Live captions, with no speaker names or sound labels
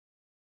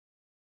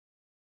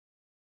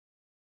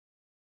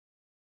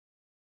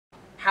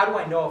how do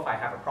I know if I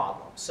have a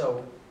problem?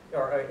 So,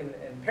 or in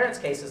parents'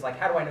 cases, like,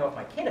 how do I know if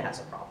my kid has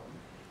a problem?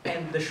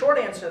 And the short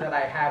answer that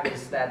I have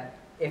is that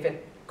if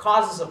it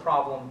causes a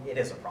problem, it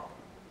is a problem.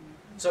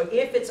 So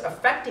if it's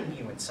affecting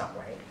you in some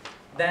way,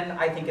 then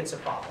I think it's a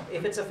problem.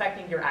 If it's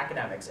affecting your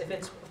academics, if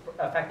it's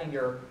affecting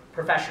your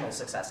professional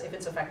success, if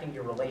it's affecting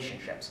your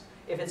relationships,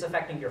 if it's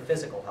affecting your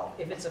physical health,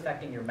 if it's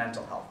affecting your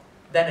mental health,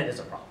 then it is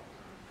a problem.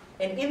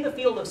 And in the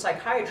field of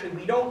psychiatry,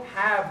 we don't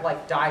have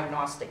like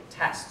diagnostic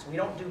tests. We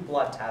don't do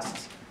blood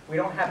tests. We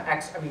don't have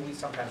I mean, we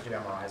sometimes do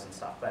MRIs and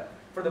stuff, but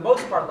for the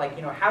most part, like,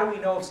 you know, how do we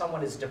know if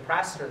someone is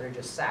depressed or they're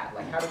just sad?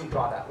 Like, how do we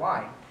draw that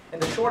line?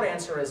 And the short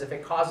answer is if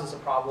it causes a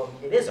problem,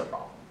 it is a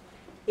problem.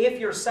 If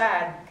you're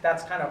sad,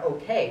 that's kind of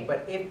okay,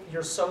 but if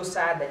you're so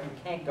sad that you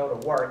can't go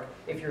to work,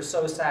 if you're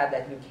so sad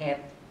that you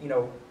can't, you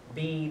know,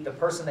 be the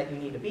person that you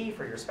need to be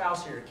for your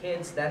spouse or your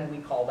kids, then we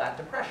call that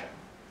depression.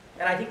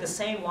 And I think the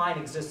same line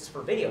exists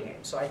for video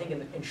games. So I think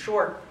in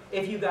short,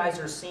 if you guys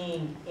are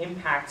seeing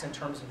impacts in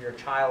terms of your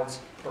child's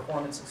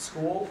performance at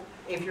school,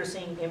 if you're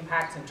seeing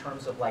impacts in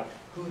terms of like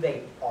who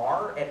they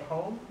are at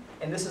home,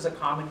 and this is a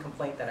common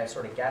complaint that I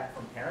sort of get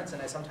from parents,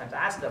 and I sometimes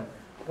ask them,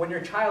 when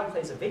your child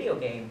plays a video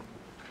game,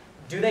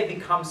 do they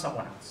become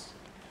someone else?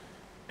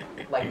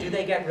 Like, do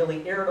they get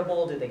really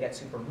irritable? Do they get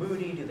super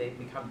moody? Do they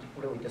become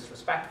really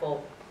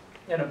disrespectful?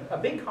 And a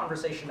big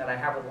conversation that I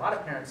have with a lot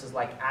of parents is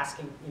like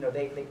asking, you know,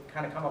 they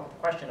kind of come up with the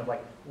question of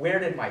like, where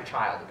did my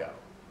child go?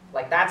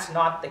 Like, that's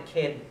not the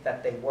kid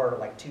that they were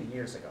like 2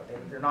 years ago.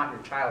 They're not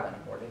your child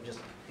anymore. They just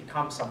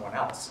become someone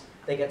else.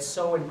 They get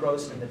so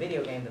engrossed in the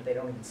video game that they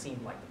don't even seem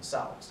like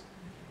themselves.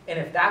 And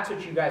if that's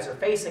what you guys are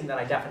facing, then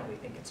I definitely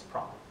think it's a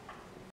problem.